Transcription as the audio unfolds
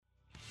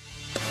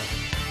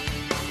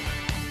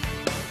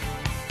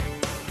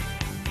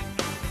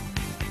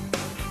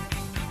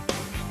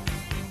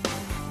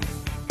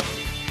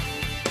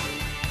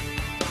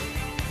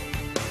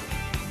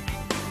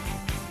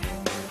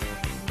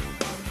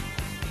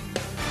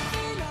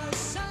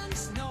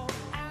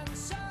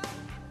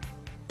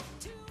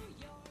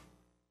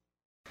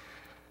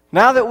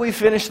Now that we've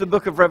finished the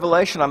book of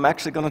Revelation, I'm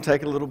actually going to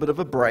take a little bit of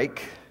a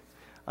break.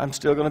 I'm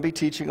still going to be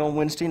teaching on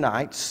Wednesday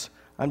nights.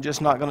 I'm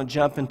just not going to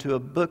jump into a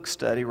book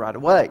study right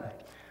away.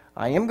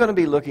 I am going to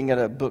be looking at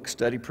a book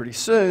study pretty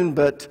soon,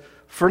 but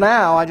for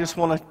now, I just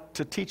want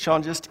to teach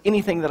on just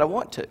anything that I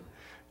want to.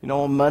 You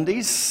know, on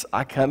Mondays,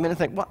 I come in and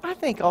think, well, I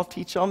think I'll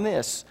teach on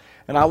this.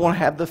 And I want to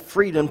have the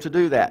freedom to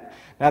do that.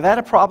 Now,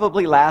 that'll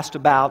probably last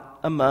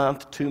about a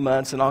month, 2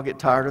 months, and I'll get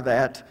tired of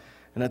that.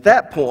 And at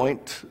that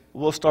point,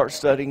 we'll start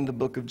studying the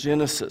book of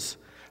Genesis.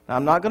 Now,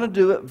 I'm not going to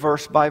do it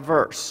verse by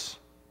verse.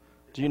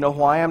 Do you know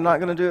why I'm not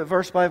going to do it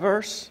verse by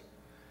verse?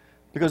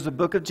 Because the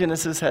book of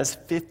Genesis has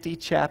 50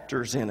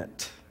 chapters in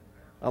it.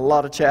 A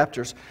lot of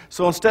chapters.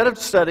 So instead of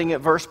studying it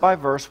verse by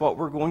verse, what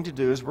we're going to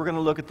do is we're going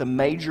to look at the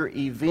major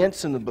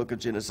events in the book of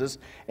Genesis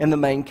and the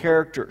main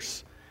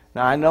characters.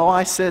 Now, I know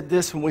I said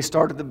this when we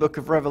started the book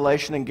of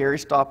Revelation, and Gary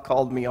Stopp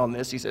called me on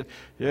this. He said,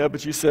 yeah,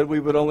 but you said we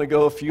would only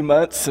go a few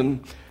months,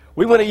 and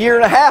we went a year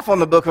and a half on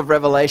the book of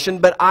Revelation,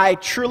 but I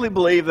truly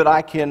believe that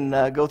I can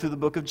go through the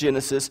book of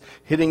Genesis,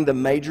 hitting the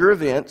major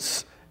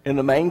events and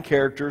the main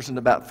characters in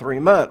about 3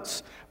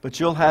 months. But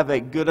you'll have a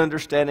good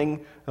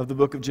understanding of the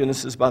book of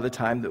Genesis by the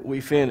time that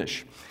we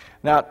finish.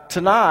 Now,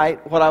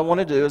 tonight, what I want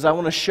to do is I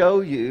want to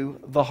show you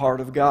the heart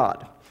of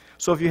God.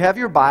 So if you have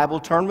your Bible,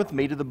 turn with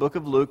me to the book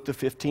of Luke, the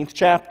 15th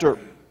chapter.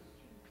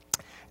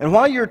 And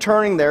while you're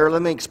turning there,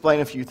 let me explain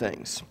a few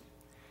things.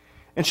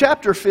 In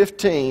chapter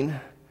 15,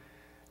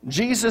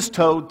 Jesus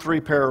told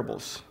 3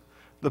 parables.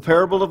 The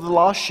parable of the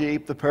lost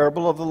sheep, the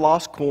parable of the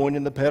lost coin,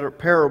 and the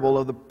parable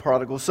of the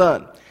prodigal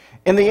son.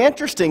 And the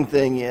interesting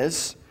thing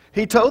is,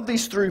 he told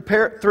these three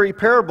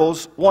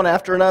parables one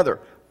after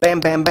another. Bam,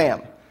 bam,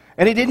 bam.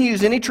 And he didn't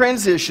use any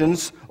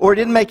transitions, or he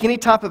didn't make any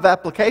type of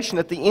application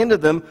at the end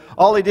of them.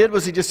 All he did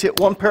was he just hit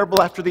one parable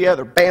after the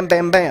other. Bam,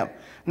 bam, bam.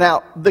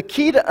 Now, the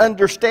key to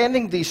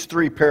understanding these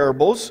 3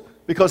 parables,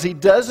 because he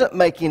doesn't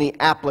make any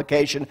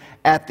application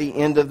at the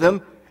end of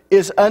them,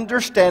 is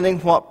understanding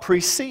what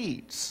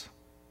precedes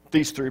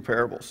these 3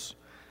 parables.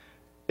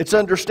 It's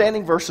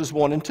understanding verses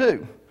 1 and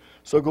 2.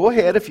 So go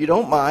ahead, if you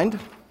don't mind,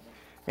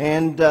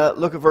 and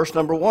look at verse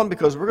number 1,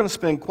 because we're going to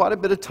spend quite a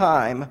bit of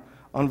time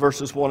on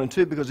verses 1 and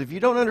 2, because if you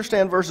don't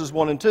understand verses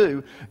 1 and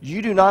 2,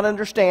 you do not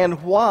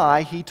understand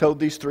why he told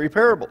these 3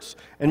 parables.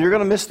 And you're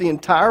going to miss the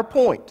entire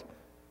point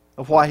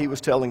of why he was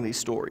telling these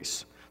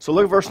stories. So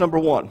look at verse number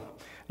 1.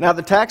 Now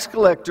the tax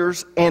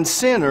collectors and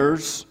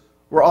sinners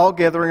were all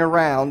gathering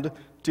around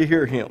to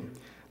hear him.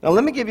 Now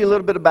let me give you a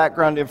little bit of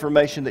background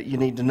information that you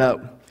need to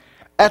know.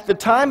 At the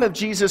time of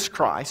Jesus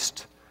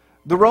Christ,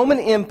 the Roman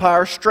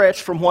Empire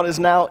stretched from what is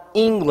now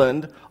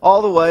England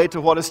all the way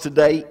to what is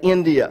today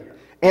India.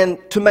 And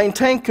to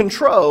maintain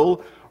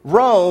control,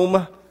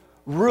 Rome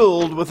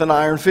ruled with an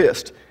iron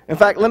fist. In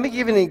fact, let me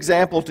give you an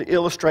example to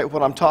illustrate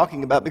what I'm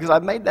talking about, because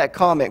I've made that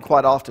comment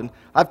quite often.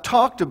 I've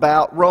talked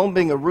about Rome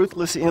being a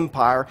ruthless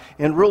empire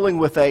and ruling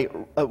with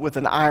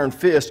an iron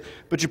fist,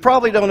 but you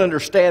probably don't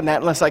understand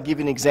that unless I give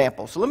you an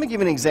example. So let me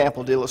give you an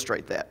example to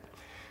illustrate that.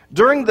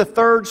 During the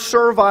Third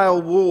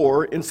Servile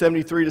War in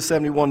 73 to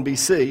 71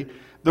 BC,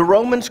 the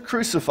Romans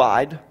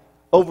crucified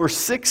over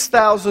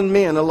 6,000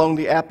 men along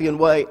the Appian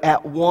Way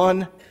at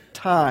one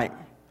time,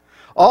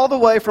 all the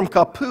way from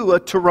Capua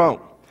to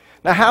Rome.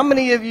 Now, how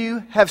many of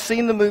you have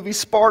seen the movie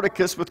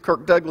Spartacus with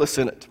Kirk Douglas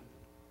in it?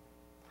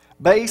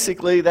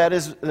 Basically, that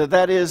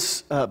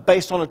is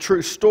based on a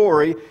true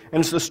story,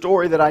 and it's the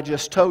story that I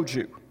just told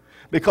you.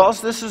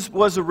 Because this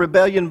was a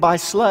rebellion by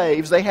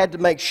slaves, they had to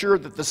make sure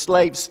that the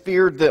slaves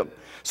feared them.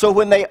 So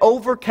when they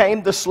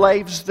overcame the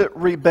slaves that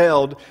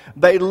rebelled,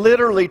 they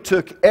literally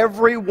took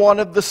every one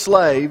of the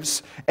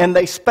slaves and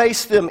they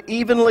spaced them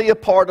evenly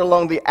apart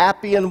along the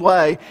Appian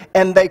Way,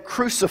 and they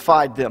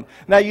crucified them.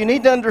 Now you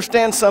need to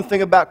understand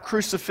something about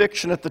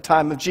crucifixion at the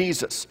time of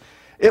Jesus.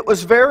 It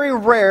was very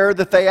rare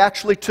that they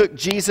actually took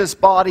Jesus'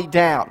 body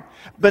down.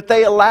 But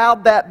they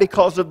allowed that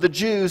because of the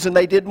Jews, and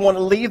they didn't want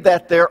to leave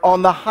that there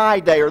on the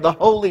high day or the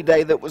holy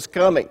day that was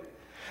coming.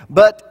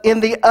 But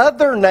in the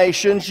other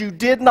nations, you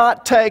did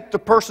not take the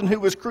person who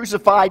was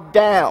crucified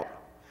down.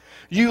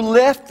 You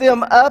left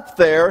them up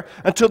there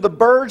until the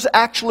birds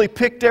actually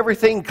picked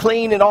everything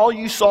clean and all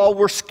you saw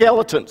were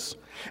skeletons.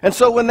 And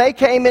so when they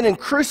came in and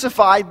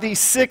crucified these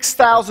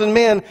 6,000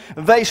 men,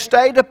 they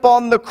stayed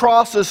upon the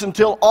crosses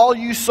until all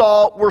you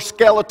saw were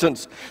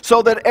skeletons.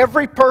 So that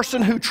every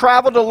person who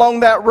traveled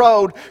along that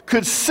road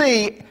could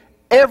see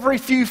every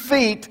few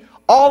feet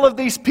all of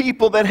these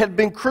people that had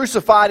been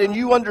crucified, and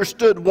you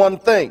understood one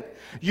thing.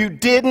 You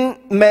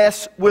didn't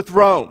mess with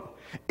Rome.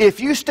 If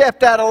you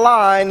stepped out of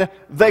line,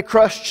 they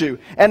crushed you.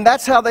 And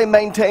that's how they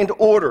maintained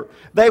order.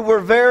 They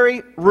were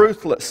very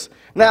ruthless.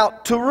 Now,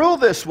 to rule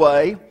this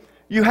way,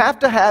 you have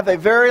to have a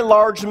very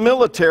large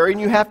military,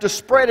 and you have to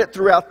spread it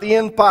throughout the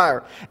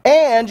empire.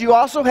 And you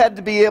also had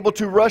to be able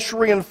to rush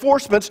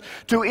reinforcements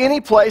to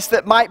any place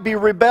that might be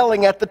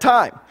rebelling at the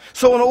time.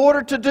 So in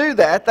order to do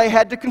that, they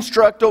had to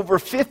construct over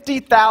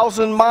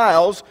 50,000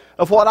 miles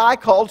of what I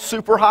called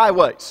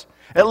superhighways.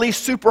 At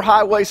least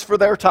superhighways for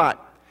their time.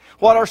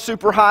 What are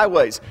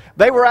superhighways?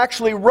 They were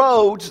actually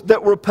roads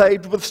that were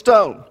paved with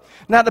stone.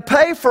 Now, to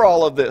pay for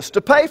all of this,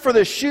 to pay for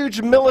this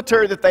huge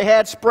military that they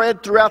had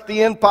spread throughout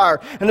the empire,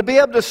 and to be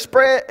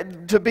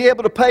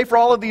able to pay for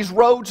all of these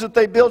roads that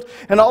they built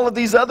and all of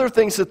these other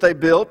things that they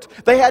built,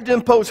 they had to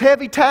impose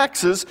heavy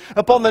taxes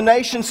upon the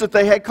nations that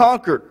they had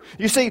conquered.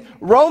 You see,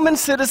 Roman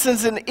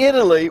citizens in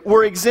Italy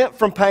were exempt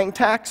from paying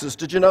taxes.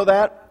 Did you know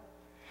that?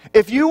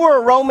 If you were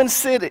a Roman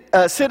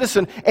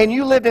citizen and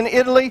you lived in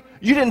Italy,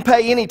 you didn't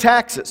pay any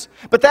taxes.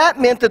 But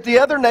that meant that the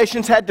other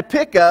nations had to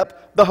pick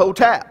up the whole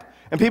tab.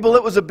 And people,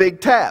 it was a big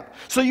tab.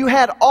 So you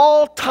had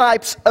all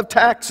types of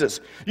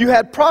taxes. You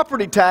had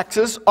property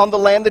taxes on the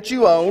land that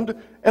you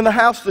owned and the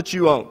house that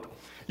you owned.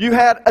 You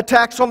had a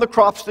tax on the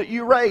crops that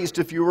you raised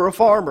if you were a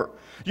farmer.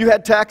 You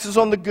had taxes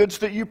on the goods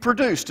that you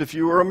produced if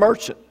you were a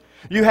merchant.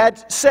 You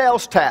had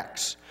sales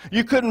tax.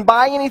 You couldn't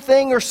buy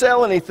anything or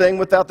sell anything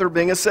without there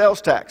being a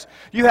sales tax.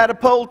 You had a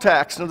poll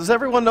tax. Now, does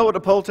everyone know what a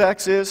poll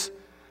tax is?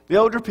 The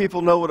older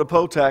people know what a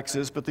poll tax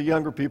is, but the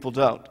younger people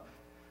don't.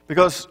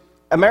 Because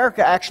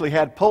America actually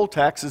had poll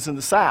taxes in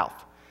the South.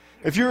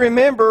 If you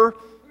remember,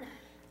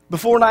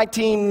 before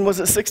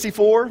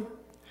 1964,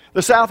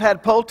 the South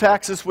had poll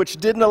taxes which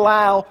didn't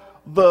allow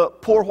the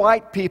poor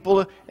white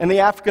people and the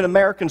African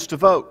Americans to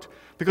vote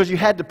because you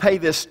had to pay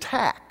this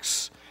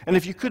tax. And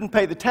if you couldn't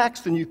pay the tax,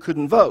 then you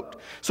couldn't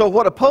vote. So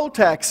what a poll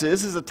tax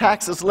is a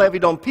tax that's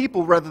levied on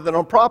people rather than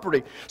on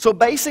property. So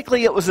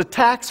basically it was a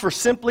tax for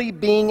simply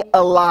being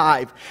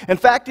alive. In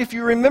fact, if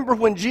you remember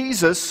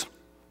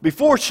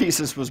before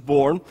Jesus was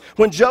born,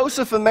 when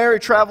Joseph and Mary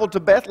traveled to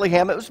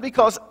Bethlehem, it was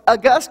because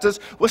Augustus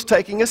was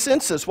taking a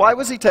census. Why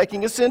was he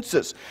taking a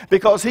census?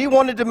 Because he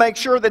wanted to make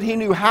sure that he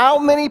knew how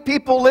many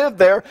people lived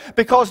there,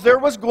 because there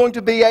was going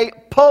to be a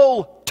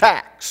poll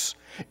tax.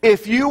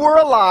 If you were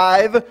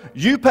alive,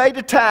 you paid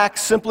a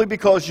tax simply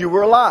because you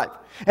were alive.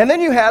 And then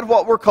you had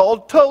what were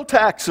called toll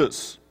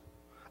taxes.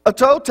 A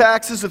toll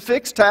tax is a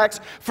fixed tax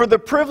for the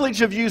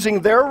privilege of using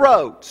their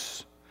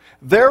roads,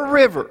 their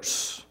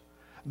rivers,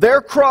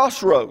 their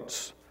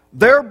crossroads,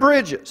 their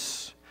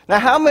bridges. Now,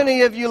 how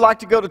many of you like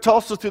to go to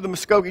Tulsa through the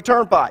Muskogee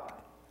Turnpike?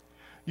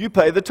 You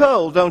pay the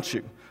toll, don't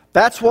you?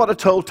 That's what a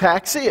toll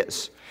tax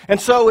is. And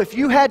so if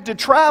you had to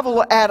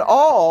travel at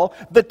all,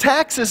 the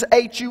taxes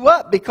ate you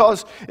up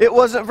because it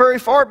wasn't very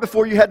far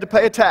before you had to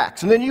pay a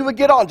tax. And then you would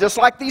get on, just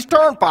like these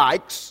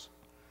turnpikes.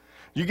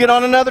 You get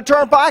on another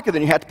turnpike, and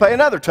then you have to pay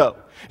another toll.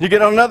 You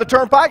get on another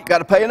turnpike, you got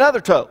to pay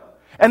another toll.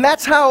 And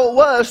that's how it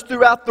was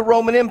throughout the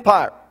Roman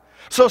Empire.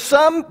 So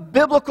some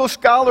biblical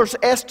scholars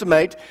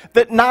estimate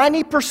that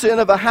 90%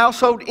 of a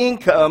household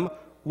income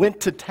went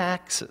to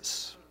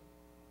taxes.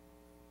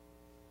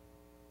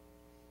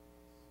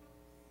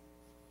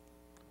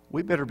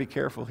 We better be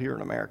careful here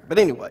in America. But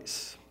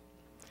anyways,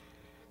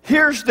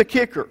 here's the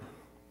kicker.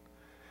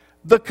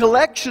 The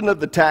collection of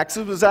the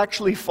taxes was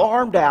actually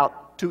farmed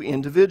out to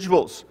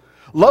individuals.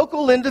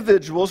 Local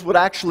individuals would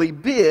actually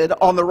bid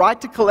on the right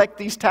to collect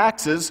these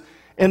taxes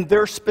in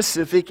their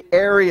specific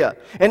area.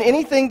 And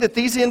anything that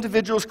these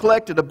individuals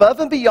collected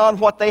above and beyond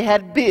what they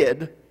had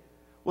bid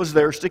was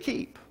theirs to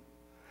keep.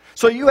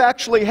 So you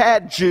actually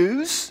had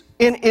Jews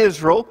in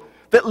Israel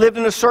that lived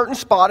in a certain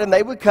spot, and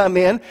they would come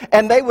in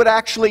and they would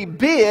actually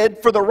bid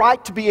for the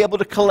right to be able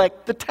to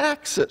collect the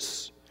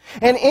taxes.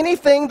 And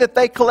anything that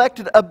they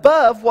collected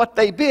above what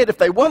they bid, if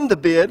they won the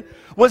bid,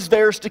 was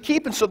theirs to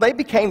keep. And so they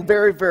became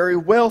very, very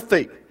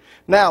wealthy.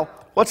 Now,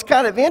 what's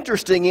kind of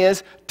interesting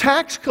is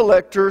tax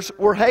collectors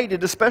were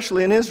hated,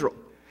 especially in Israel.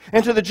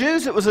 And to the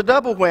Jews, it was a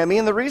double whammy.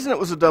 And the reason it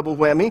was a double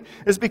whammy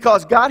is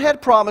because God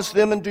had promised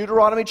them in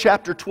Deuteronomy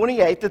chapter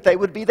 28 that they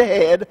would be the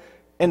head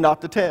and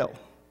not the tail.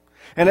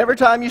 And every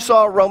time you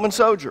saw a Roman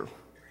soldier,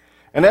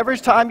 and every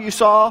time you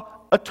saw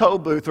a toll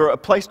booth or a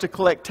place to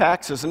collect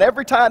taxes, and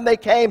every time they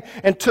came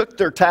and took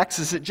their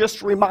taxes, it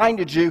just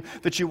reminded you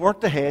that you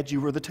weren't the head, you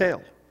were the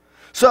tail.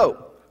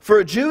 So, for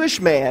a Jewish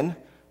man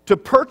to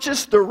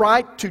purchase the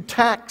right to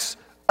tax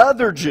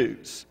other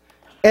Jews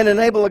and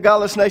enable a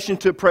godless nation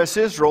to oppress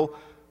Israel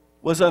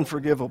was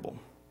unforgivable.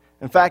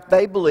 In fact,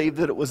 they believed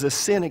that it was a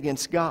sin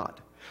against God.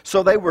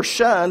 So they were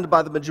shunned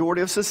by the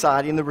majority of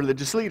society and the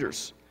religious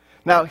leaders.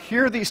 Now,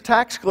 here these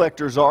tax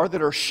collectors are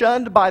that are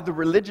shunned by the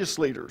religious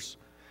leaders.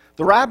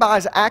 The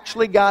rabbis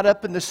actually got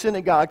up in the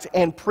synagogues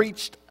and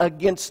preached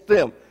against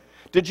them.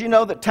 Did you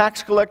know that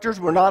tax collectors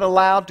were not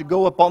allowed to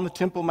go up on the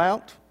Temple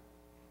Mount?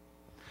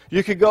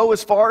 You could go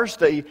as far as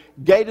the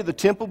gate of the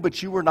temple,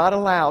 but you were not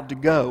allowed to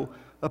go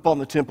up on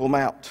the Temple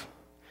Mount.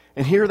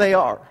 And here they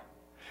are,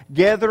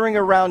 gathering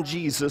around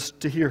Jesus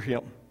to hear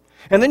him.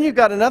 And then you've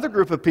got another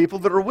group of people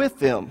that are with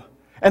them,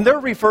 and they're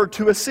referred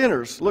to as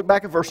sinners. Look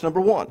back at verse number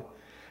 1.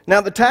 Now,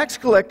 the tax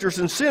collectors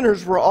and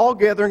sinners were all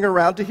gathering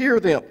around to hear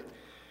them.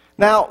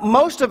 Now,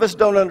 most of us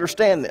don't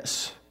understand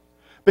this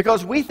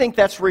because we think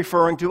that's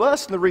referring to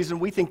us, and the reason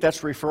we think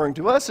that's referring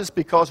to us is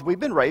because we've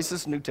been raised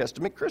as New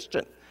Testament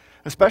Christian,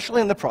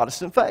 especially in the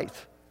Protestant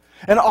faith.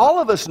 And all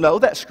of us know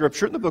that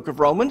scripture in the book of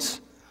Romans,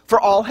 for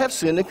all have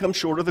sinned and come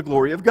short of the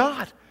glory of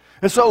God.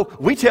 And so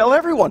we tell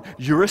everyone,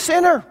 you're a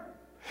sinner.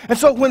 And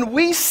so when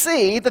we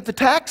see that the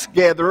tax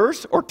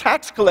gatherers or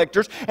tax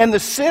collectors and the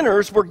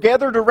sinners were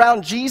gathered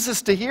around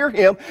Jesus to hear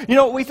him, you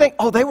know, we think,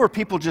 oh, they were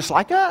people just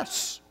like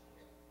us.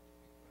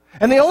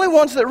 And the only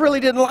ones that really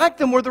didn't like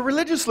them were the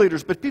religious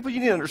leaders. But people, you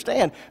need to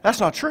understand, that's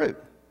not true.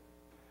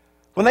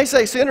 When they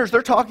say sinners,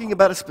 they're talking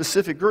about a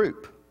specific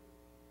group.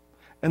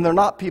 And they're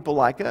not people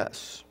like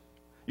us.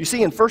 You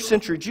see, in first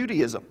century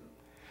Judaism,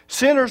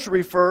 sinners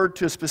referred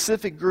to a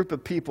specific group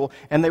of people,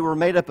 and they were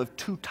made up of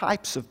two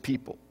types of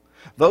people.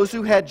 Those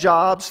who had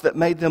jobs that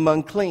made them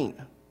unclean,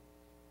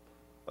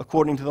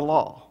 according to the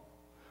law.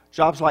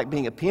 Jobs like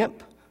being a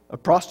pimp, a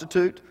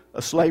prostitute,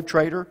 a slave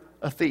trader,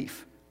 a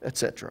thief,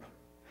 etc.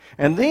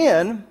 And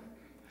then,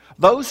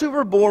 those who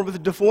were born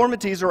with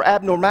deformities or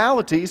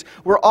abnormalities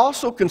were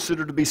also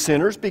considered to be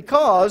sinners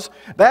because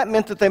that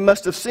meant that they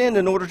must have sinned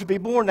in order to be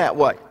born that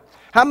way.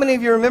 How many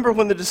of you remember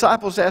when the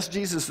disciples asked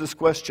Jesus this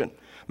question?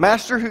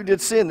 Master, who did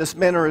sin, this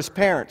man or his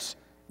parents,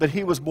 that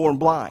he was born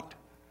blind?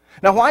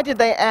 Now, why did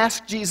they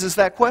ask Jesus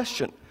that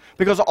question?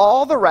 Because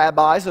all the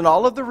rabbis and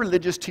all of the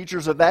religious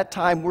teachers of that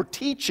time were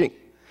teaching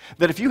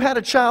that if you had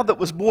a child that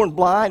was born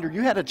blind, or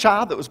you had a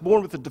child that was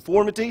born with a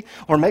deformity,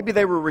 or maybe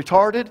they were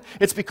retarded,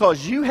 it's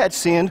because you had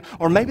sinned,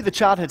 or maybe the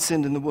child had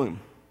sinned in the womb.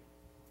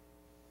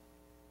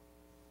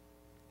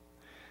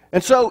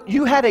 And so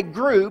you had a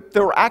group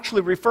that were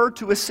actually referred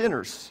to as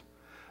sinners.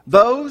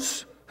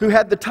 Those who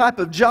had the type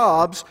of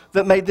jobs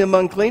that made them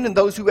unclean, and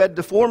those who had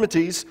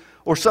deformities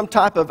or some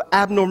type of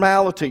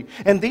abnormality.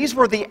 And these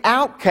were the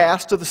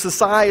outcasts of the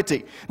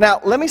society. Now,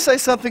 let me say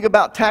something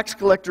about tax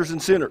collectors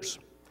and sinners.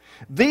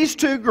 These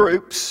two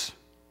groups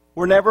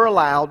were never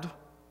allowed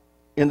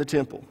in the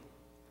temple.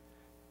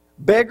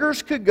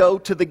 Beggars could go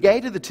to the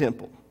gate of the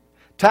temple.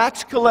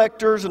 Tax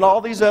collectors and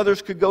all these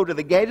others could go to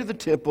the gate of the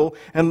temple,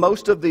 and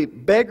most of the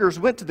beggars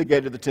went to the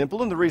gate of the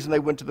temple. And the reason they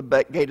went to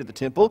the gate of the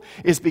temple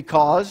is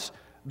because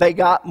they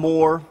got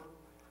more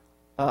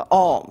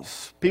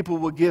alms. People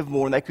would give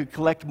more, and they could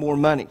collect more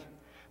money.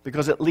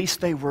 Because at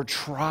least they were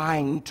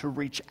trying to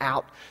reach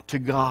out to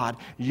God.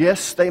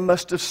 Yes, they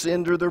must have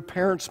sinned, or their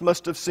parents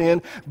must have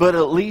sinned, but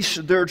at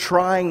least they're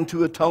trying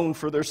to atone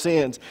for their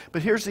sins.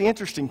 But here's the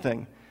interesting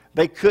thing.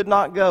 They could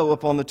not go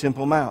up on the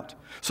Temple Mount.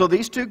 So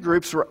these two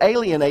groups were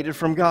alienated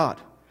from God.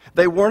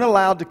 They weren't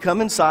allowed to come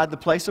inside the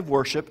place of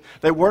worship.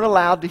 They weren't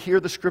allowed to hear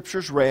the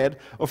Scriptures read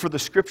or for the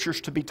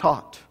Scriptures to be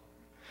taught.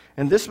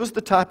 And this was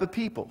the type of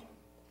people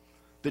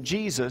that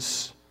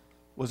Jesus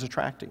was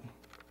attracting.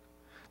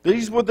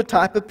 These were the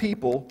type of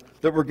people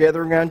that were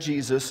gathering around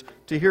Jesus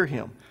to hear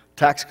him,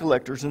 tax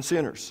collectors and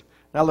sinners.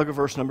 Now look at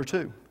verse number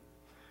 2.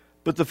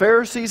 But the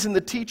Pharisees and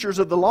the teachers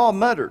of the law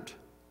muttered,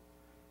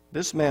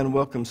 "This man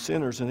welcomes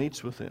sinners and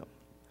eats with them."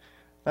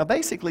 Now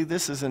basically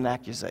this is an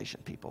accusation,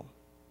 people.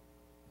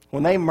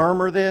 When they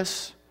murmur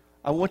this,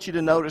 I want you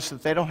to notice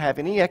that they don't have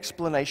any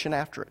explanation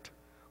after it.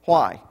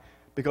 Why?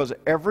 Because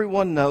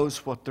everyone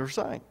knows what they're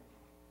saying.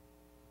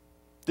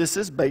 This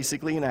is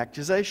basically an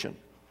accusation.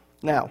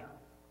 Now,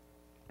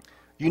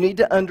 you need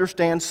to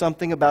understand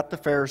something about the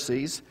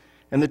Pharisees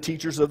and the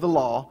teachers of the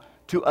law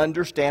to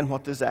understand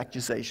what this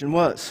accusation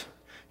was.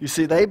 You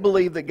see, they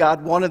believed that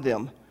God wanted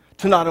them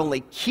to not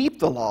only keep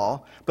the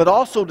law, but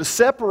also to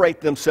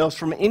separate themselves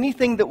from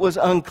anything that was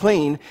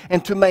unclean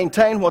and to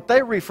maintain what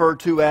they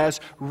referred to as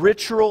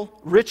ritual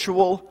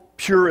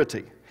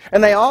purity.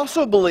 And they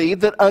also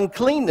believed that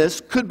uncleanness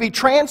could be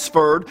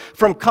transferred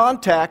from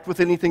contact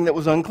with anything that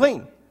was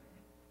unclean.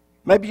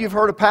 Maybe you've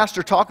heard a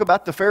pastor talk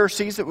about the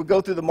Pharisees that would go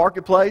through the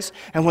marketplace,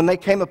 and when they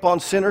came upon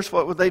sinners,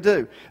 what would they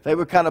do? They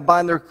would kind of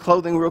bind their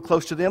clothing real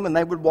close to them, and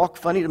they would walk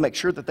funny to make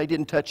sure that they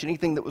didn't touch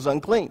anything that was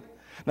unclean.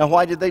 Now,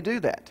 why did they do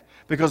that?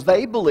 Because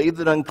they believed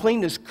that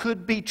uncleanness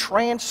could be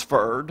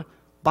transferred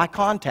by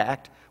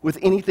contact with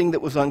anything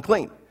that was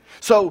unclean.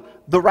 So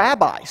the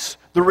rabbis,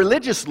 the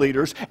religious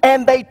leaders,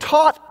 and they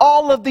taught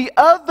all of the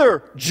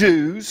other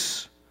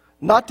Jews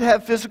not to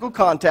have physical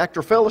contact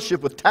or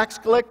fellowship with tax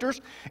collectors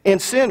and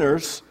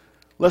sinners,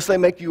 lest they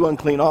make you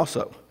unclean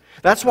also.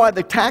 That's why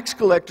the tax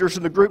collectors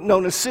and the group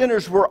known as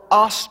sinners were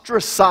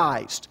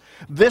ostracized.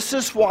 This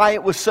is why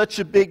it was such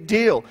a big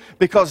deal,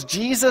 because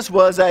Jesus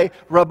was a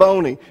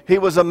Rabboni. He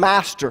was a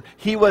master.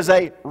 He was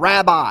a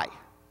rabbi.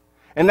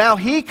 And now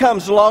he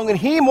comes along, and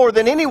he, more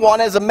than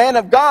anyone, as a man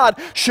of God,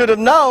 should have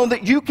known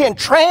that you can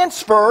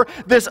transfer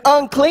this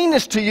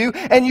uncleanness to you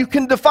and you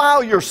can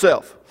defile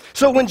yourself.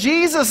 So when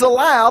Jesus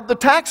allowed the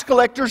tax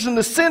collectors and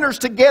the sinners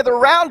to gather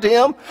around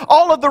him,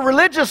 all of the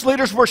religious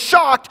leaders were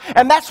shocked,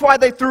 and that's why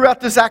they threw out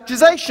this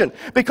accusation.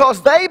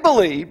 Because they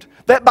believed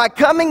that by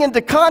coming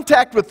into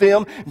contact with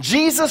them,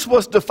 Jesus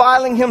was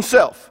defiling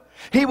himself.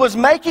 He was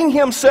making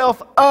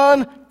himself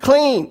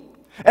unclean.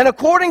 And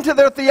according to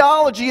their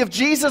theology, if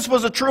Jesus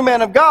was a true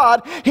man of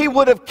God, he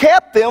would have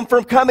kept them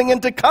from coming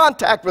into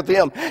contact with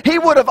him. He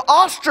would have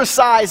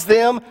ostracized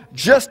them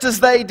just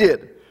as they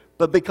did.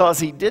 But because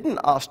he didn't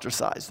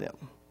ostracize them,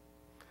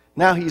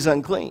 now he's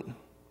unclean.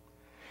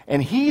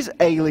 And he's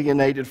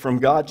alienated from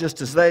God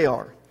just as they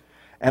are.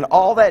 And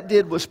all that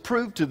did was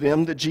prove to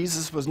them that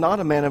Jesus was not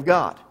a man of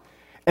God.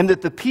 And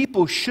that the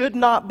people should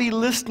not be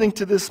listening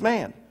to this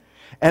man.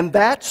 And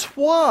that's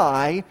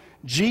why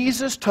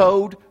Jesus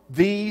told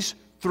these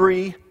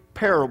three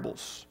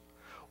parables,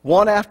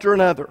 one after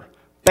another.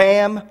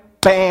 Bam,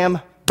 bam,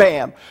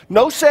 bam.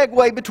 No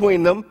segue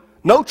between them.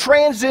 No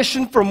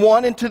transition from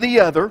one into the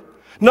other.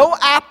 No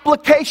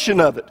application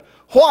of it.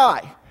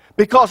 Why?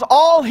 Because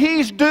all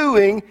he's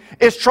doing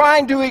is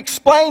trying to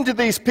explain to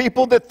these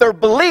people that their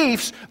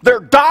beliefs, their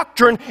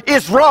doctrine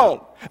is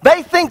wrong.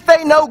 They think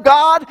they know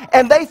God,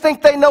 and they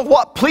think they know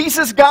what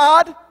pleases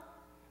God.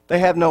 They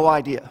have no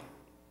idea.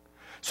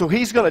 So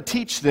he's going to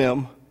teach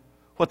them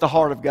what the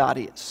heart of God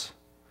is.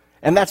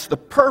 And that's the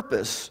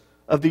purpose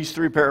of these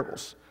three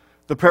parables.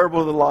 The parable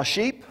of the lost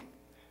sheep,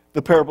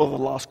 the parable of the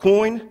lost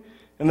coin,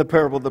 and the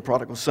parable of the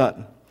prodigal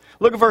son.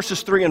 Look at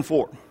verses 3 and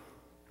 4.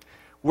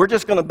 We're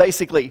just going to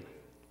basically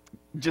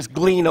just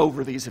glean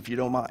over these if you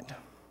don't mind.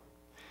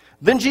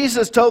 Then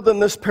Jesus told them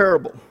this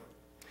parable.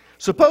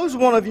 Suppose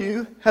one of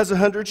you has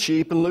 100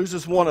 sheep and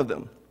loses one of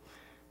them.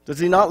 Does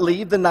he not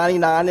leave the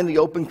 99 in the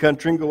open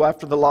country and go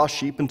after the lost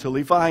sheep until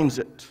he finds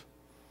it?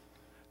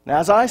 Now,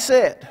 as I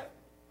said,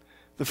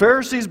 the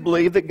Pharisees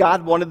believed that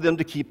God wanted them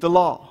to keep the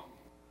law.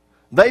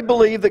 They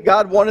believed that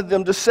God wanted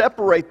them to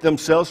separate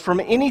themselves from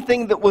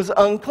anything that was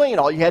unclean.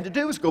 All you had to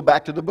do was go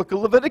back to the book of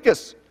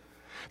Leviticus.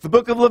 The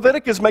book of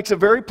Leviticus makes it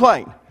very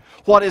plain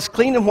what is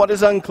clean and what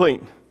is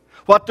unclean,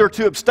 what they're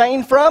to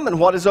abstain from and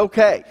what is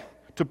okay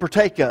to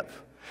partake of.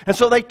 And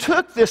so they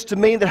took this to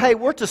mean that, hey,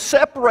 we're to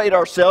separate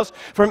ourselves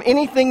from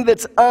anything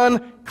that's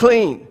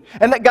unclean,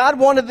 and that God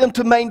wanted them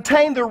to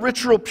maintain their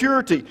ritual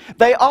purity.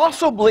 They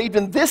also believed,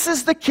 and this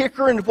is the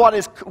kicker and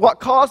what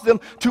caused them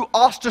to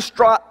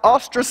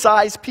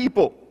ostracize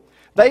people.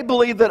 They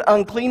believed that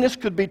uncleanness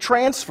could be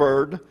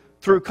transferred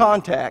through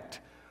contact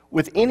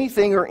with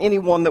anything or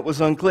anyone that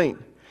was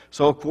unclean.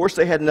 So, of course,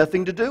 they had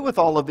nothing to do with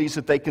all of these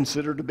that they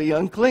considered to be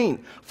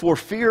unclean, for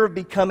fear of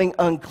becoming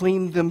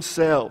unclean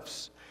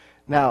themselves.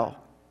 Now,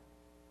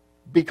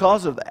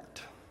 because of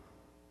that,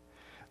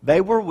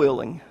 they were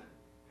willing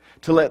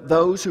to let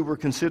those who were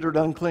considered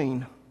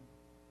unclean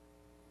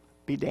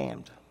be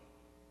damned.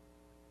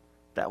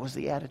 That was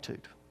the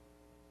attitude.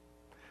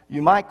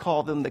 You might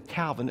call them the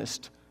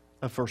Calvinist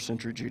of first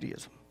century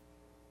Judaism.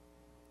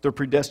 They're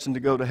predestined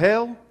to go to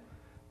hell.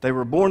 They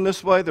were born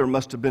this way. There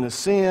must have been a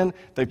sin.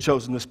 They've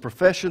chosen this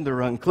profession.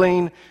 They're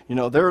unclean.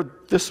 They're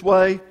this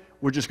way.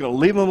 We're just going to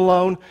leave them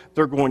alone.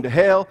 They're going to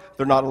hell.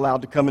 They're not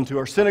allowed to come into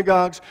our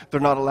synagogues. They're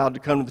not allowed to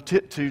come to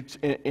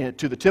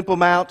the Temple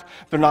Mount.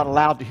 They're not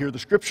allowed to hear the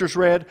Scriptures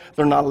read.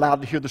 They're not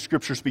allowed to hear the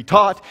Scriptures be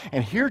taught.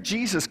 And here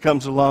Jesus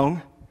comes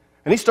along,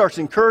 and he starts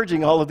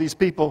encouraging all of these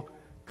people,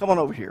 come on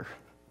over here.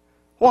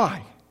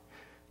 Why?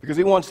 Because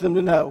he wants them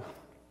to know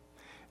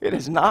it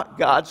is not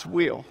God's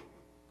will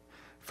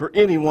for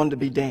anyone to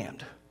be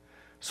damned.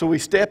 So he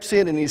steps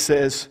in and he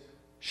says,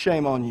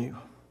 shame on you.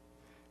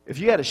 If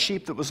you had a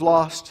sheep that was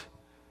lost,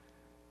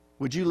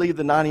 would you leave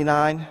the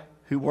 99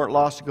 who weren't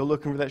lost to go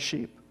looking for that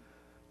sheep?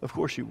 Of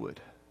course you would,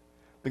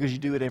 because you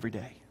do it every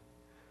day.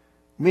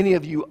 Many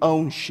of you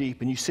own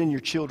sheep, and you send your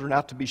children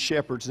out to be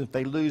shepherds, and if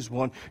they lose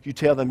one, you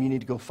tell them you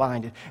need to go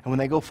find it. And when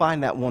they go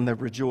find that one, they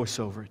rejoice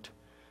over it.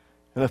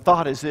 And the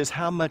thought is this,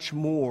 how much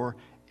more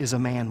is a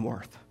man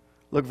worth?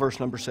 Look,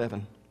 verse number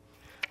 7.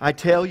 I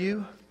tell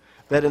you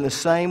that in the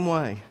same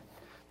way,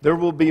 there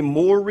will be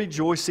more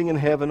rejoicing in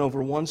heaven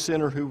over one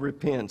sinner who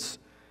repents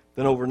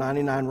than over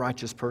 99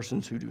 righteous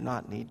persons who do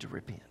not need to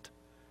repent.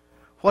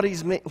 What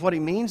he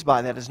means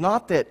by that is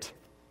not that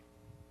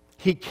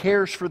he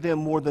cares for them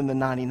more than the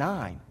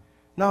 99.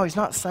 No, he's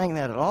not saying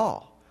that at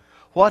all.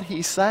 What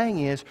he's saying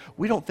is,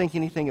 we don't think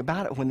anything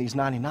about it when these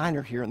 99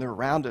 are here and they're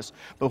around us.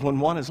 But when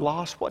one is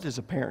lost, what does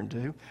a parent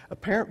do? A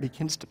parent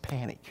begins to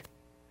panic.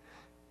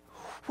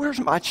 Where's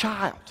my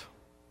child?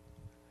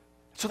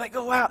 So they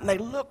go out and they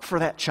look for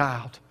that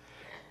child.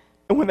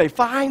 And when they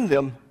find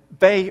them,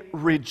 they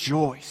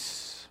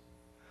rejoice.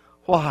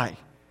 Why?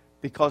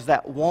 Because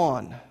that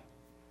one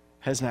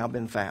has now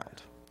been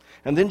found.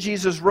 And then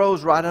Jesus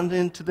rose right on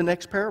into the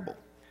next parable.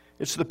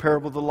 It's the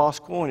parable of the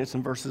lost coin. It's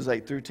in verses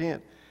 8 through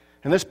 10.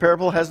 And this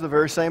parable has the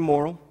very same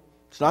moral.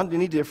 It's not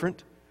any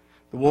different.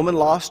 The woman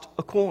lost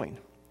a coin.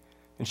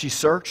 And she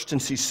searched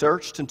and she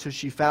searched until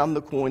she found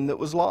the coin that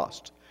was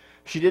lost.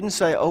 She didn't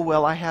say, oh,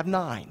 well, I have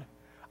 9.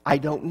 I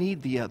don't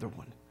need the other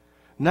one.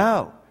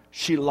 No,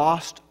 she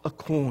lost a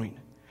coin.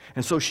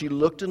 And so she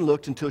looked and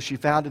looked until she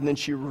found it, and then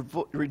she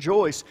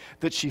rejoiced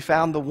that she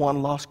found the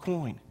one lost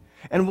coin.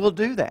 And we'll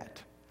do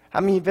that.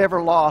 How many of you have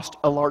ever lost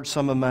a large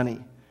sum of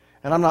money?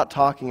 And I'm not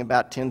talking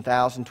about $10,000,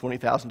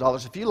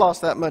 $20,000. If you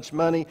lost that much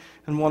money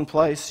in one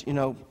place,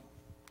 you're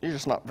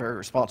just not very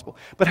responsible.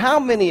 But how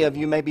many of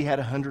you maybe had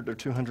 $100 or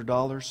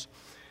 $200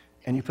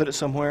 and you put it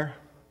somewhere?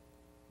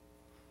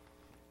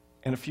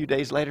 And a few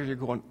days later, you're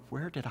going,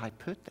 where did I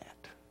put that?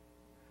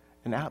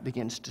 And now it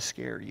begins to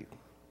scare you.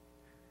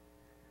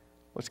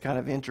 What's kind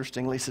of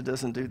interesting, Lisa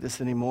doesn't do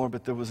this anymore,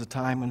 but there was a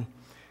time when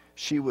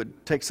she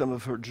would take some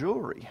of her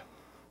jewelry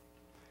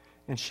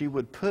and she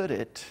would put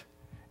it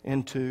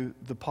into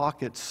the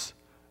pockets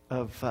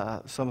of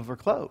some of her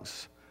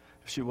clothes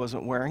if she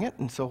wasn't wearing it.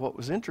 And so what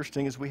was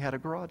interesting is we had a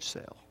garage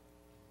sale.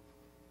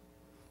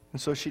 And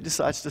so she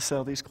decides to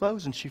sell these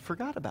clothes, and she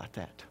forgot about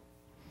that.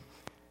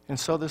 And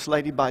so this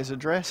lady buys a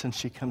dress, and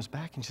she comes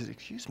back and she says,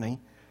 "Excuse me,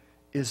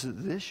 is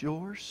this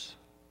yours?"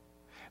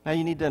 Now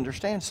you need to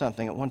understand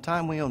something. At one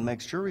time we owned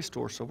Meg's Jewelry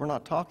Store, so we're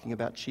not talking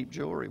about cheap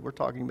jewelry. We're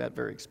talking about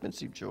very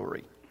expensive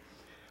jewelry.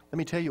 Let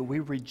me tell you, we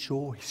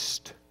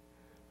rejoiced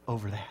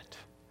over that.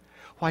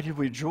 Why did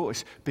we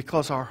rejoice?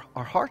 Because our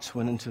hearts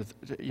went into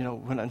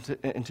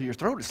your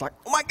throat. It's like,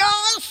 oh my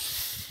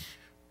gosh!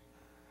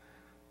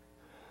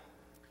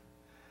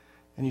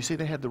 And you see,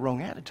 they had the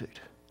wrong attitude.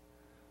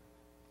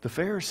 The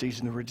Pharisees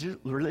and the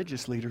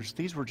religious leaders,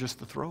 these were just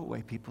the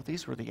throwaway people.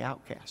 These were the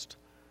outcast.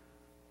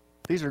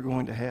 These are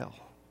going to hell.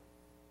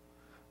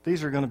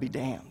 These are going to be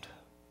damned.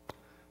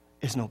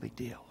 It's no big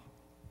deal.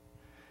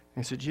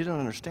 And he said, you don't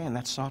understand.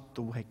 That's not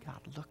the way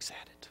God looks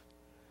at it.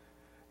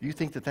 You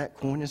think that that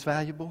coin is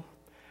valuable?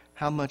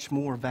 How much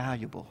more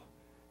valuable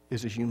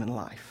is a human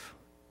life?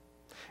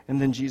 And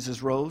then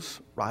Jesus rose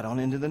right on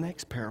into the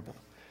next parable.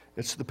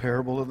 It's the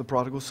parable of the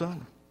prodigal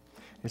son.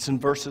 It's in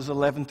verses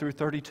 11 through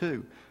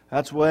 32.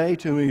 That's way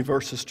too many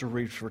verses to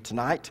read for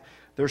tonight.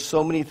 There's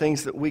so many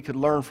things that we could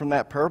learn from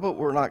that parable, but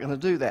we're not going to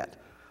do that.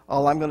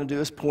 All I'm going to do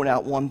is point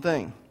out one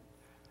thing.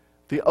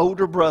 The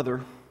older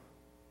brother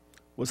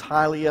was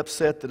highly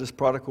upset that his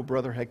prodigal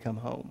brother had come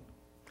home.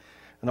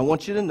 And I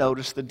want you to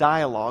notice the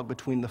dialogue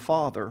between the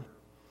father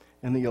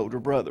and the older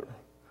brother.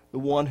 The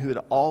one who had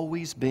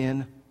always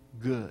been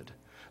good.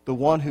 The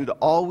one who'd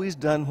always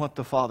done what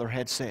the father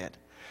had said.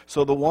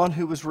 So the one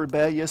who was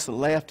rebellious and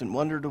left and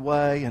wandered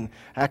away and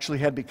actually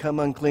had become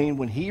unclean,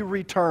 when he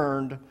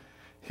returned,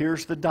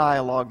 here's the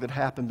dialogue that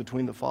happened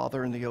between the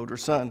father and the older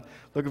son.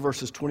 Look at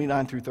verses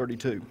 29 through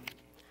 32.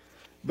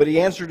 But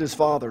he answered his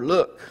father,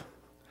 "Look,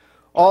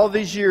 all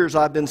these years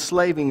I've been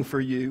slaving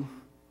for you,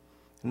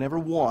 and never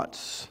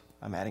once,"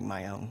 I'm adding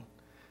my own,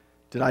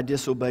 "did I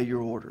disobey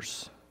your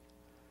orders.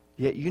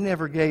 Yet you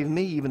never gave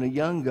me even a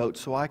young goat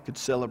so I could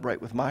celebrate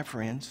with my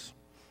friends.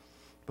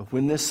 But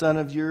when this son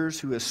of yours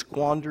who has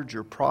squandered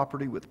your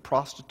property with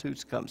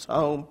prostitutes comes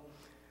home,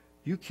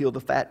 you kill the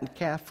fattened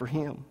calf for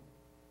him."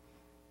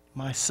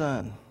 "My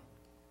son,"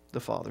 the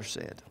father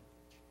said,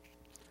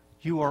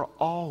 "you are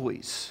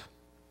always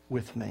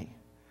with me."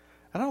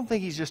 I don't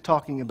think he's just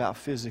talking about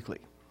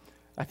physically.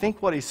 I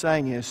think what he's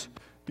saying is,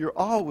 you're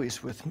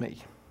always with me.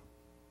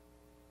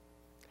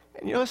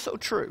 And you know, it's so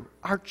true.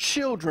 Our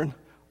children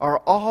are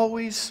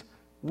always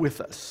with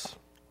us.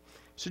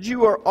 He said,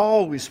 "You are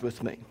always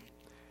with me.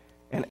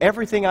 And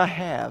everything I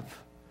have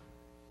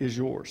is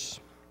yours."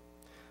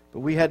 But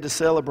we had to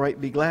celebrate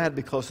and be glad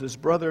because this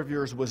brother of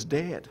yours was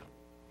dead,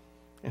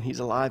 and he's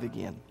alive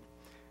again.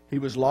 He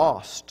was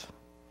lost,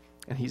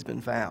 and he's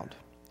been found.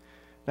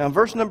 Now in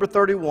verse number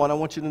 31, I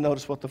want you to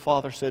notice what the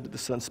father said to the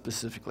son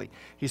specifically.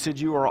 He said,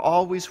 "You are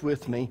always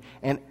with me,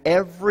 and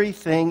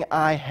everything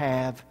I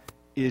have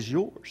is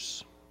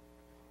yours."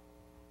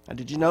 Now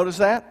did you notice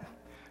that?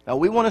 Now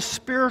we want to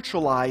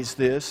spiritualize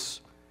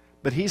this,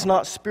 but he's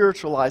not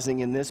spiritualizing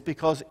in this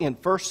because in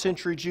first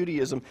century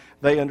Judaism,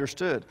 they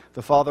understood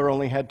the father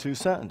only had two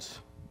sons.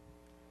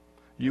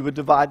 You would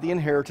divide the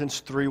inheritance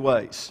three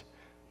ways,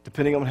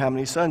 depending on how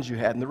many sons you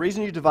had. And the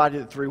reason you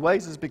divided it three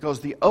ways is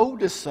because the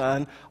oldest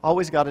son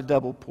always got a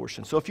double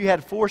portion. So if you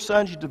had 4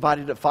 sons, you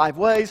divided it 5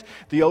 ways.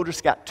 The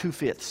oldest got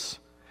 2/5.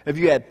 If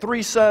you had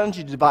 3 sons,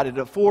 you divided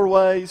it 4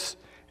 ways.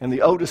 And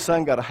the oldest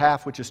son got a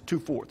half, which is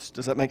 2/4.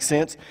 Does that make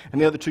sense? And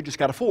the other 2 just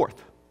got a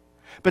 1/4.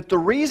 But the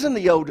reason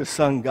the oldest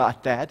son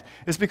got that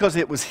is because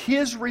it was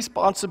his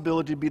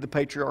responsibility to be the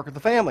patriarch of the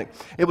family.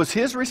 It was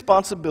his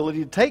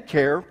responsibility to take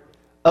care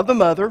of the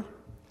mother,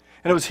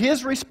 and it was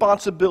his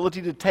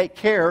responsibility to take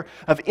care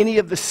of any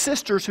of the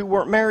sisters who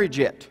weren't married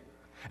yet.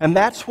 And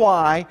that's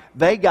why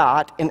they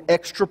got an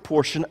extra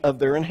portion of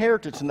their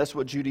inheritance, and that's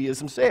what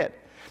Judaism said.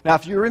 Now,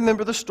 if you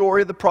remember the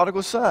story of the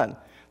prodigal son,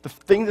 the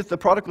thing that the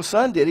prodigal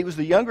son did, he was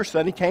the younger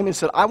son, he came and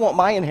said, "I want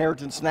my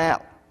inheritance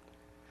now."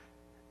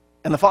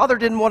 And the father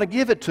didn't want to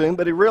give it to him,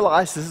 but he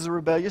realized this is a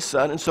rebellious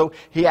son, and so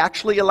he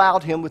actually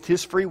allowed him with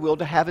his free will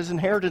to have his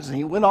inheritance, and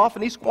he went off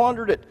and he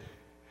squandered it.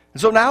 And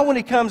so now when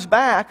he comes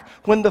back,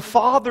 when the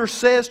father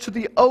says to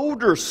the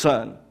older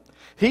son,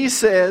 he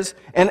says,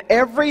 "And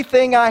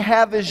everything I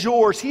have is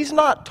yours," he's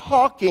not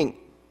talking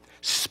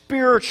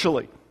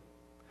spiritually.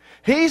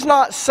 He's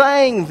not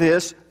saying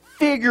this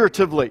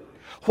figuratively.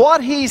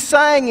 What he's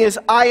saying is,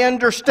 I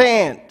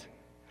understand.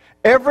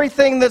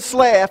 Everything that's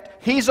left,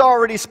 he's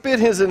already spent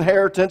his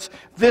inheritance.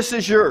 This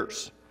is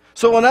yours.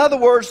 So in other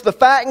words, the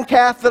fattened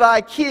calf that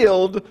I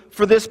killed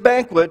for this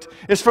banquet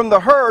is from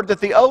the herd that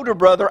the older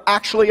brother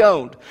actually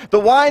owned. The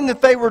wine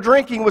that they were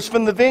drinking was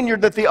from the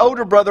vineyard that the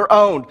older brother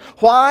owned.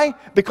 Why?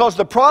 Because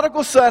the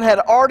prodigal son had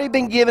already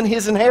been given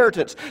his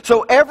inheritance.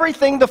 So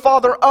everything the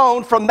father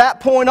owned from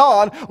that point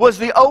on was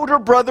the older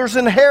brother's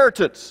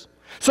inheritance.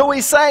 So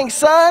he's saying,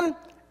 "Son,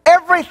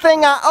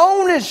 everything I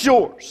own is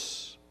yours."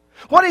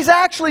 What he's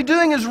actually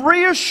doing is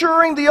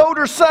reassuring the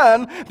older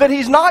son that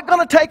he's not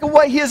going to take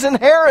away his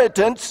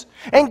inheritance.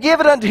 and give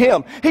it unto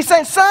him. He's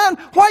saying, son,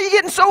 why are you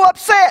getting so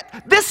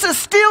upset? This is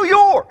still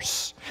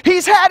yours.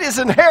 He's had his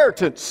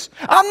inheritance.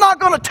 I'm not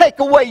going to take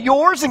away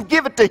yours and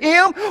give it to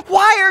him.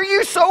 Why are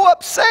you so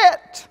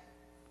upset?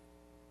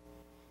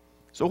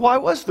 So why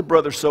was the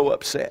brother so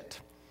upset?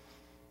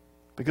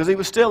 Because he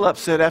was still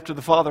upset after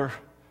the father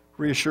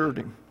reassured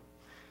him.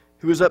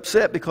 He was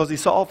upset because he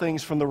saw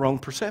things from the wrong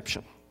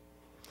perception.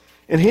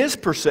 In his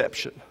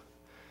perception,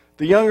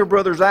 the younger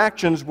brother's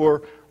actions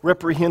were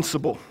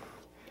reprehensible,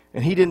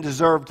 and he didn't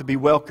deserve to be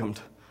welcomed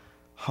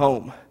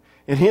home.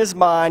 In his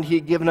mind, he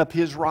had given up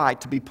his right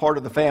to be part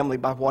of the family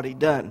by what he'd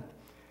done.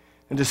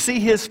 And to see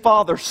his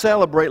father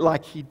celebrate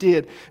like he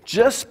did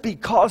just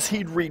because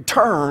he'd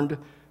returned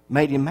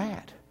made him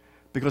mad.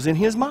 Because in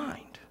his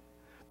mind,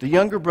 the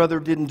younger brother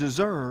didn't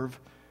deserve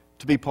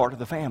to be part of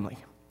the family.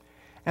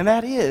 And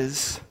that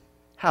is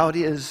how it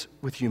is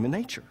with human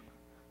nature.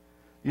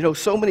 You know,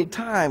 so many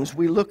times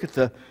we look at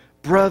the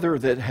brother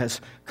that has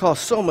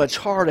caused so much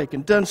heartache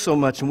and done so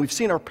much, and we've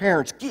seen our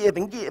parents give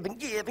and give and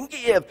give and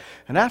give.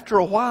 And after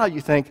a while, you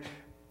think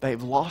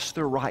they've lost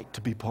their right to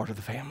be part of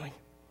the family.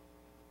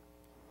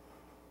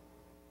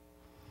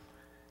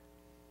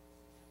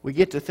 We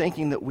get to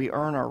thinking that we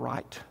earn our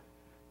right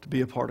to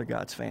be a part of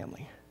God's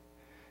family.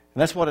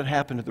 And that's what had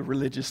happened to the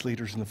religious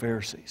leaders and the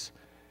Pharisees.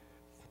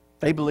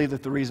 They believed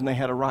that the reason they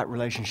had a right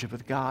relationship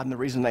with God and the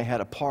reason they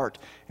had a part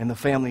in the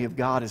family of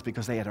God is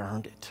because they had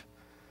earned it.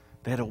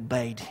 They had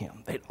obeyed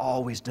him. They'd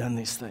always done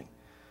this thing.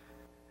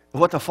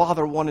 And what the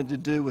father wanted to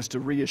do was to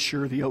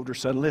reassure the older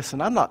son, listen,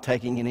 I'm not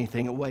taking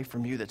anything away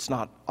from you that's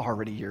not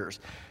already yours.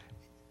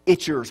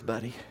 It's yours,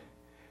 buddy.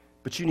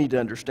 But you need to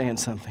understand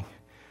something.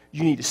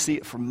 You need to see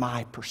it from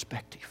my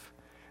perspective.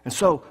 And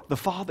so the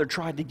father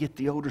tried to get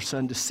the older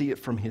son to see it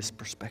from his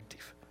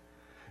perspective.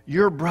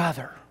 Your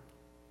brother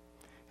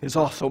is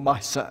also my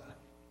son,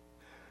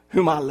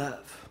 whom I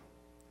love.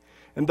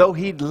 And though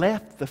he'd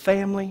left the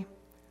family,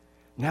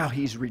 now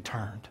he's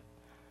returned.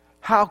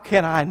 How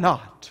can I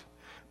not?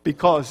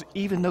 Because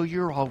even though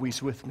you're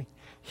always with me,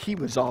 he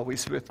was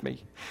always with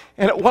me.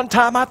 And at one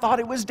time I thought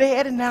he was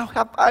dead, and now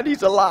I find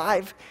he's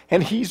alive,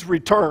 and he's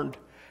returned.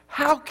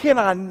 How can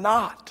I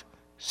not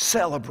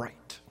celebrate?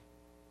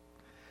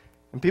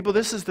 And people,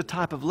 this is the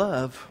type of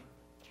love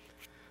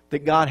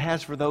that God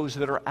has for those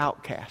that are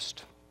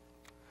outcast.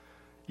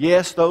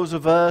 Yes, those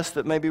of us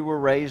that maybe were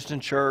raised in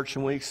church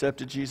and we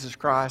accepted Jesus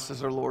Christ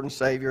as our Lord and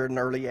Savior at an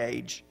early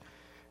age.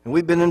 And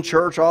we've been in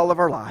church all of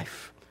our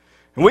life.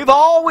 And we've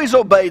always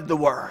obeyed the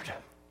Word.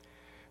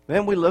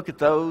 Then we look at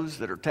those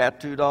that are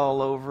tattooed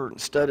all over and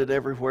studded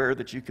everywhere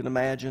that you can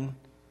imagine,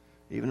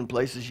 even in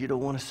places you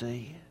don't want to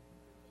see.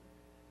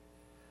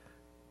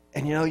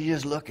 And you know, you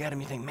just look at them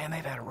and you think, man,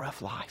 they've had a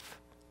rough life.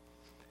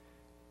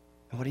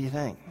 And what do you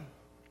think?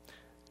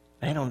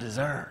 They don't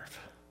deserve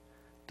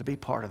to be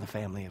part of the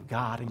family of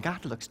God. And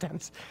God looks down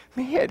and says,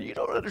 man, you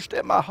don't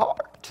understand my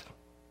heart.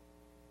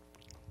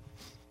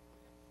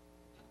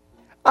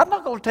 I'm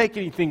not going to take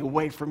anything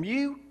away from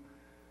you.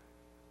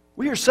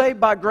 We are saved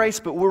by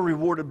grace, but we're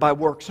rewarded by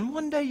works. And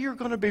one day you're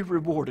going to be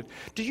rewarded.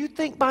 Do you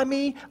think by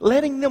me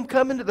letting them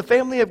come into the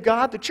family of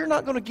God that you're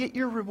not going to get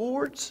your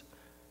rewards?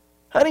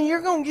 Honey,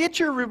 you're going to get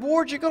your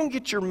rewards. You're going to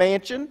get your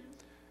mansion.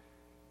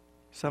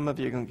 Some of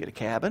you are going to get a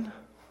cabin.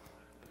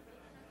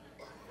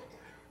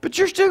 But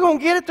you're still going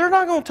to get it. They're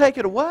not going to take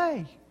it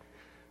away.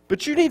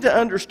 But you need to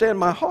understand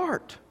my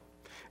heart.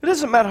 It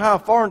doesn't matter how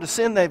far into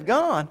sin they've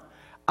gone.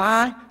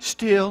 I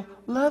still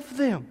love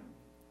them.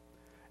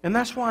 And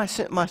that's why I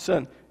sent my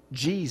son,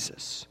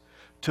 Jesus,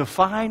 to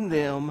find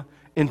them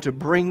and to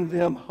bring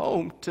them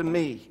home to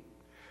me.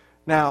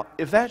 Now,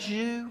 if that's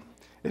you,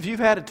 if you've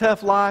had a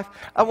tough life,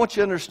 I want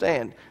you to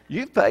understand,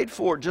 you've paid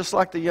for it just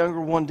like the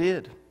younger one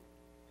did.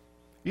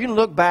 You can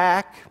look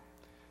back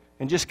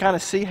and just kind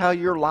of see how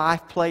your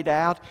life played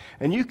out,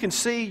 and you can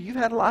see you've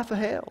had a life of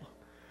hell.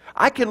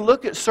 I can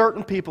look at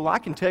certain people, I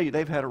can tell you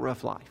they've had a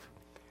rough life.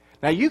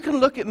 Now, you can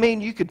look at me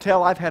and you can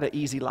tell I've had an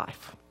easy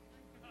life.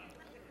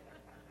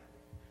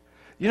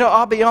 You know,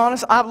 I'll be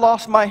honest, I've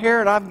lost my hair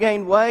and I've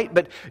gained weight,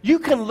 but you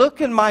can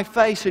look in my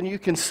face and you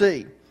can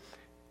see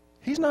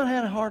he's not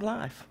had a hard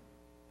life.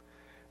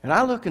 And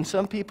I look in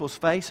some people's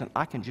face and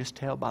I can just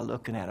tell by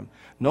looking at them.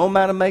 No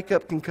amount of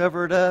makeup can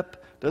cover it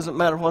up. Doesn't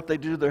matter what they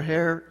do to their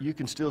hair. You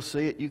can still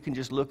see it. You can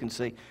just look and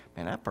see,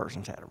 man, that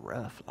person's had a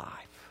rough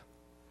life.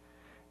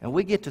 And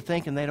we get to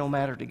thinking they don't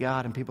matter to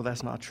God, and people,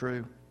 that's not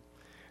true.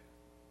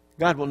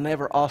 God will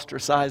never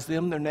ostracize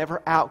them. They're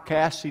never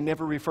outcasts. He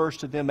never refers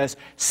to them as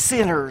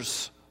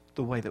sinners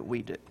the way that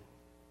we do.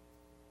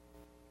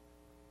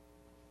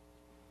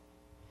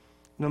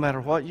 No matter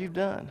what you've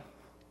done,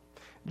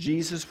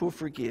 Jesus will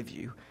forgive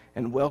you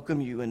and welcome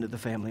you into the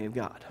family of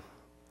God.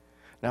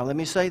 Now, let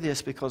me say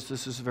this because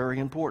this is very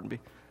important.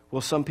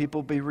 Will some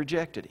people be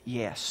rejected?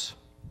 Yes.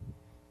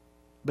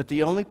 But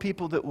the only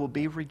people that will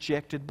be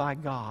rejected by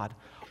God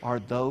are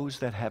those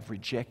that have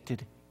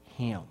rejected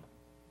Him.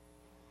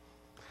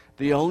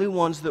 The only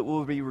ones that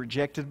will be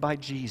rejected by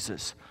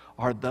Jesus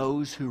are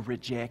those who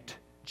reject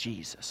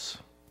Jesus.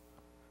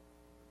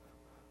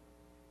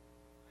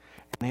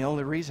 And the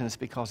only reason is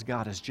because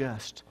God is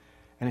just.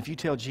 And if you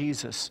tell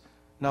Jesus,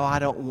 no, I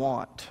don't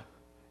want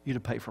you to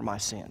pay for my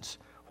sins,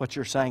 what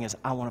you're saying is,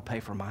 I want to pay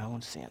for my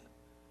own sin.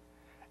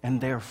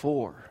 And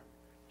therefore,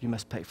 you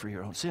must pay for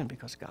your own sin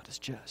because God is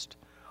just.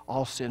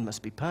 All sin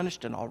must be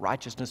punished and all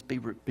righteousness be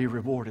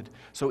rewarded.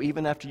 So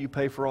even after you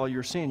pay for all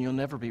your sin, you'll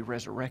never be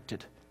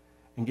resurrected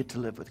and get to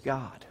live with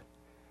God.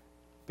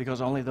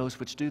 Because only those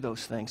which do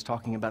those things,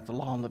 talking about the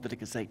law in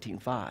Leviticus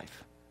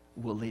 18:5,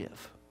 will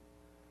live.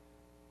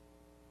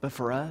 But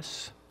for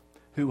us,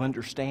 who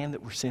understand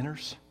that we're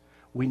sinners,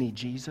 we need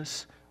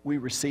Jesus, we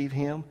receive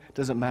Him.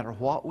 Doesn't matter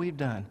what we've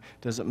done.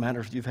 Doesn't matter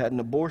if you've had an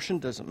abortion.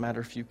 Doesn't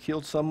matter if you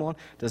killed someone.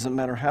 Doesn't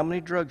matter how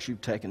many drugs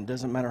you've taken.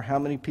 Doesn't matter how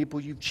many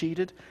people you've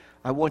cheated.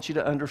 I want you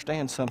to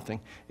understand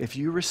something. If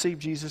you receive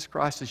Jesus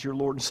Christ as your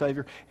Lord and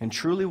Savior and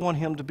truly want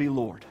Him to be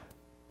Lord,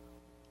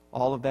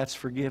 all of that's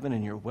forgiven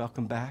and you're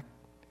welcome back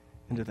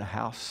into the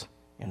house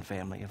and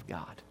family of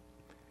God.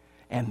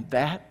 And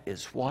that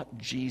is what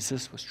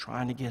Jesus was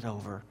trying to get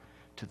over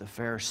to the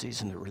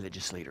Pharisees and the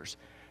religious leaders.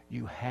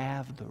 You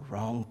have the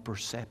wrong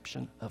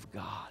perception of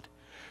God.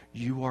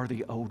 You are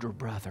the older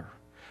brother.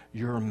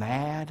 You're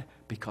mad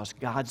because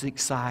God's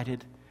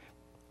excited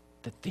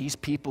that these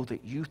people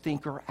that you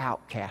think are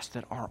outcasts,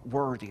 that aren't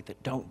worthy,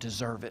 that don't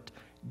deserve it,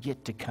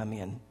 get to come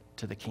in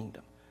to the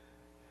kingdom.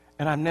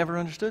 And I've never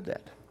understood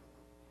that.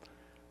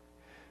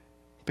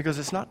 Because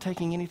it's not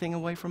taking anything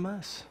away from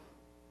us.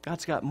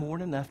 God's got more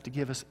than enough to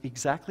give us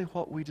exactly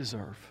what we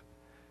deserve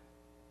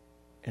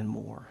and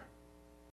more.